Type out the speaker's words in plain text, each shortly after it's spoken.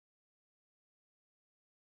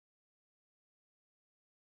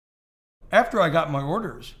after I got my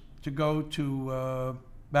orders to go to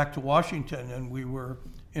back to Washington, and we were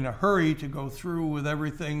in a hurry to go through with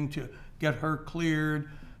everything to get her cleared,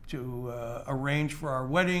 to arrange for our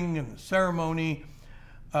wedding and the ceremony,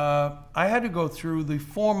 I had to go through the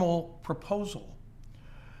formal proposal.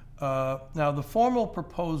 Now, the formal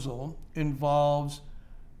proposal involves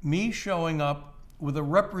me showing up with a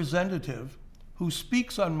representative who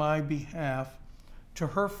speaks on my behalf to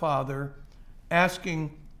her father,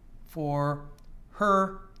 asking for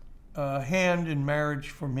her hand in marriage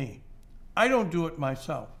for me. I don't do it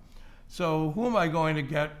myself. So who am I going to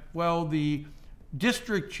get? Well, the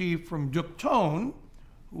district chief from Duc Ton,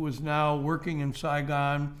 who is now working in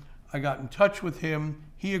Saigon, I got in touch with him.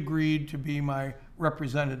 He agreed to be my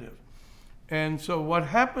representative. And so what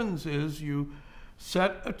happens is you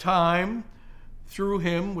set a time through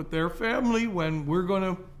him with their family when we're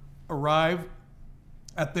going to arrive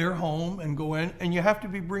at their home and go in, and you have to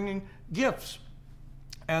be bringing gifts.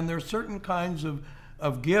 And there's certain kinds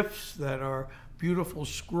of gifts that are beautiful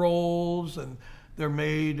scrolls, and they're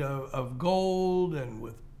made of gold and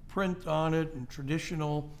with print on it and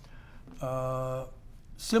traditional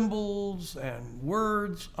symbols and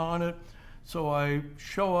words on it. So I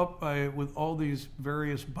show up with all these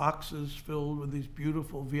various boxes filled with these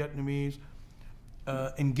beautiful Vietnamese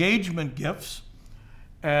engagement gifts,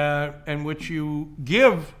 and which you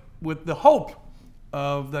give with the hope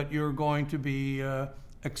of that you're going to be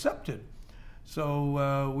accepted.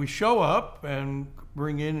 So we show up and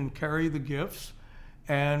bring in and carry the gifts,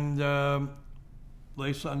 and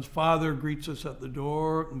Lei Sun's father greets us at the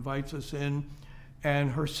door, invites us in,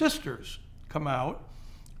 and her sisters come out,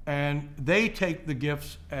 and they take the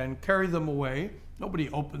gifts and carry them away. Nobody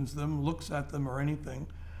opens them, looks at them or anything.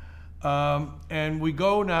 And we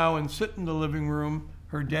go now and sit in the living room.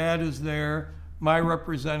 Her dad is there, my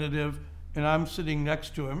representative, and I'm sitting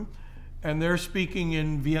next to him. And they're speaking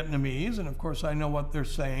in Vietnamese, and of course I know what they're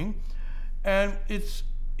saying. And it's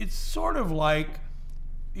sort of like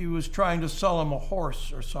he was trying to sell him a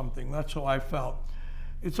horse or something. That's how I felt.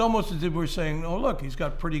 It's almost as if we're saying, oh, look, he's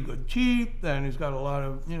got pretty good teeth, and he's got a lot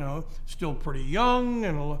of, still pretty young,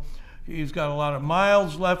 and he's got a lot of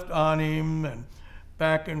miles left on him, and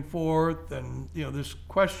back and forth, and, this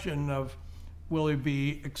question of will he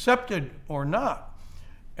be accepted or not?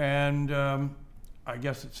 And I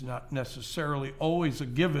guess it's not necessarily always a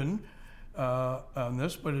given on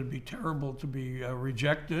this, but it'd be terrible to be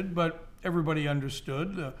rejected. But everybody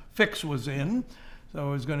understood. The fix was in, so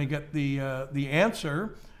I was going to get the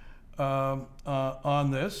answer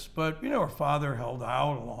on this. But her father held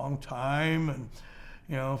out a long time, and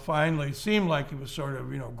finally it seemed like he was sort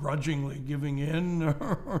of grudgingly giving in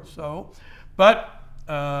or so. But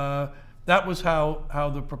that was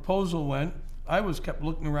how the proposal went. I kept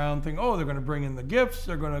looking around thinking, oh, they're going to bring in the gifts,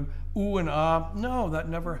 they're going to ooh and ah. No, that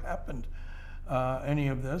never happened, any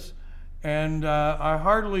of this. And I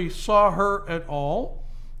hardly saw her at all.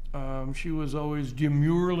 She was always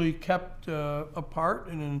demurely kept apart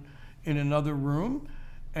in another room.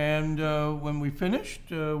 And when we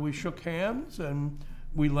finished, we shook hands and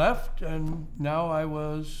we left, and now I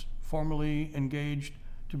was formally engaged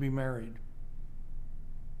to be married.